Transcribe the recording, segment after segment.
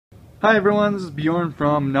Hi everyone, this is Bjorn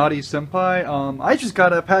from Naughty Senpai. I just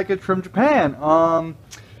got a package from Japan.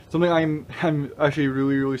 Something I'm actually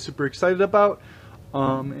really super excited about.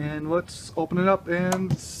 And let's open it up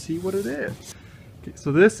and see what it is. Okay,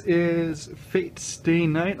 so this is Fate Stay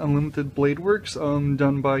Night Unlimited Blade Works,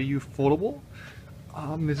 done by Ufotable.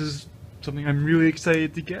 This is something I'm really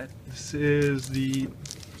excited to get. This is the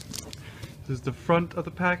front of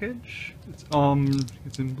the package. It's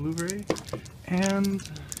in Blu-ray, and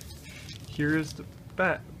here is the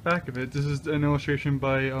back of it. This is an illustration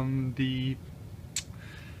by the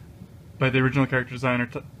original character designer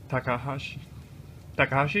Takahashi. I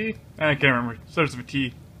can't remember. Starts with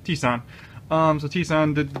T-san. So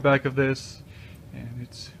T-san did the back of this, and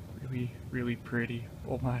it's really pretty.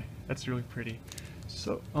 Oh my, that's really pretty.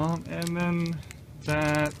 So and then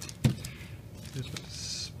that is what the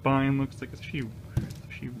spine looks like. It's actually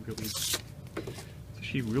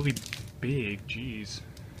really big. Jeez.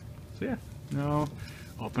 So yeah, now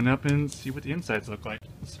open up and see what the insides look like.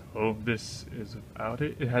 So this is without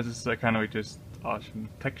it. It has this kind of like just awesome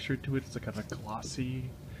texture to it. It's like kind of glossy.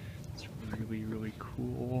 It's really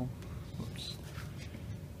cool. Whoops.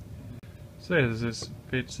 So yeah, this is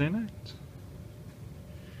Fate Stay Night.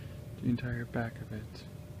 The entire back of it,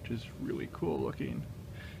 which is really cool looking.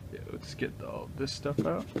 Yeah, let's get all this stuff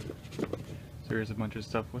out. So there's a bunch of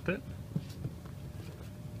stuff with it.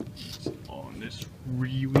 It's on this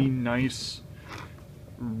really nice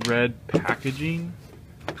red packaging,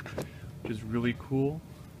 which is really cool.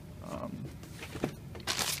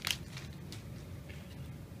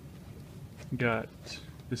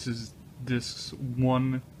 This is discs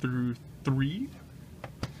 1 through 3,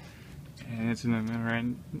 and it's in the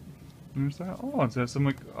memorandum. Oh, it has some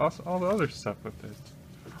like all the other stuff with it.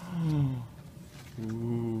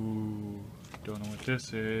 Ooh, don't know what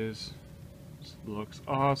this is. This looks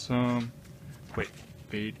awesome. Wait,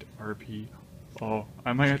 Fate RP. Oh,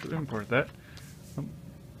 I might have to import that.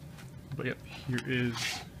 But yeah, here is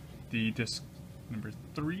the disc number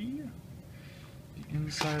 3. The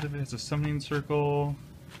inside of it has a summoning circle.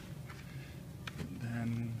 And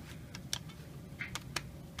then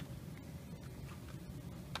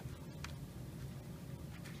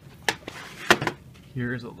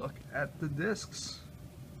here's a look at the discs.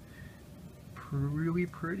 Really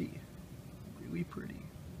pretty. Really pretty.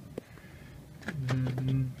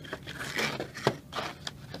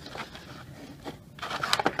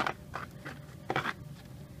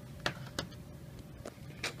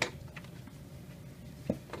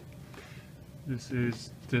 This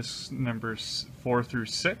is disc numbers 4 through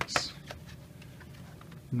 6.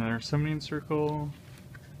 Another summoning circle.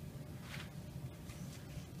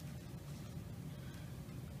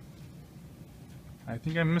 I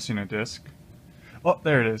think I'm missing a disc. Oh,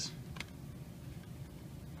 there it is.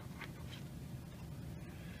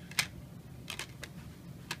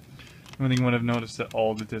 I think I would have noticed that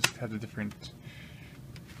all the discs had a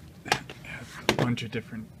bunch of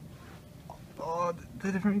different. Oh,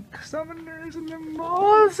 the different summoners and the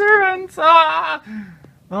monsters.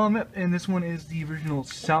 And this one is the original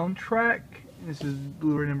soundtrack. This is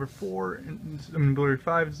Blu-ray number 4, and Blu-ray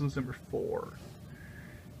 5. This one's number 4.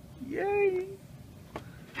 Yay!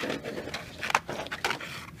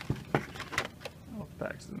 Oh,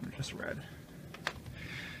 backs of them are just red.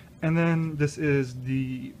 And then this is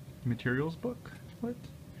the materials book. What?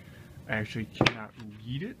 I actually cannot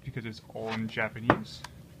read it because it's all in Japanese.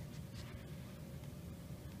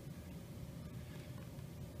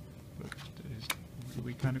 But it is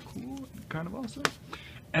really kind of cool, kind of awesome.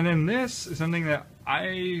 And then this is something that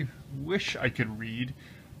I wish I could read.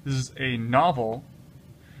 This is a novel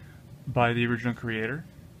by the original creator,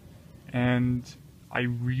 and I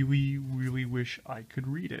really wish I could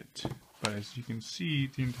read it. But as you can see,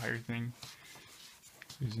 the entire thing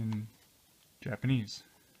is in Japanese.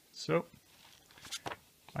 So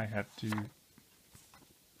I have to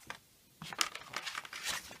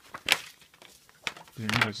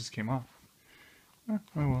didn't realize this came off. Oh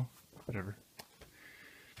well, whatever.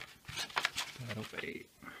 That'll wait.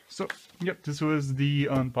 So, yep, this was the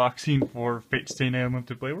unboxing for Fate Stay Night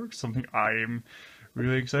Unlimited Blade Works, something I'm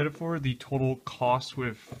really excited for. The total cost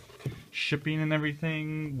with shipping and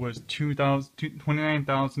everything was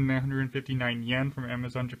 29,959 yen from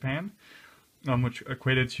Amazon Japan, which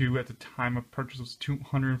equated to, at the time of purchase, was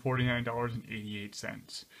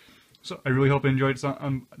 $249.88. So, I really hope you enjoyed this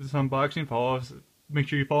unboxing. Follow us. Make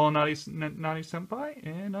sure you follow Naughty Senpai,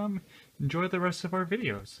 and enjoy the rest of our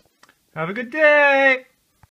videos. Have a good day!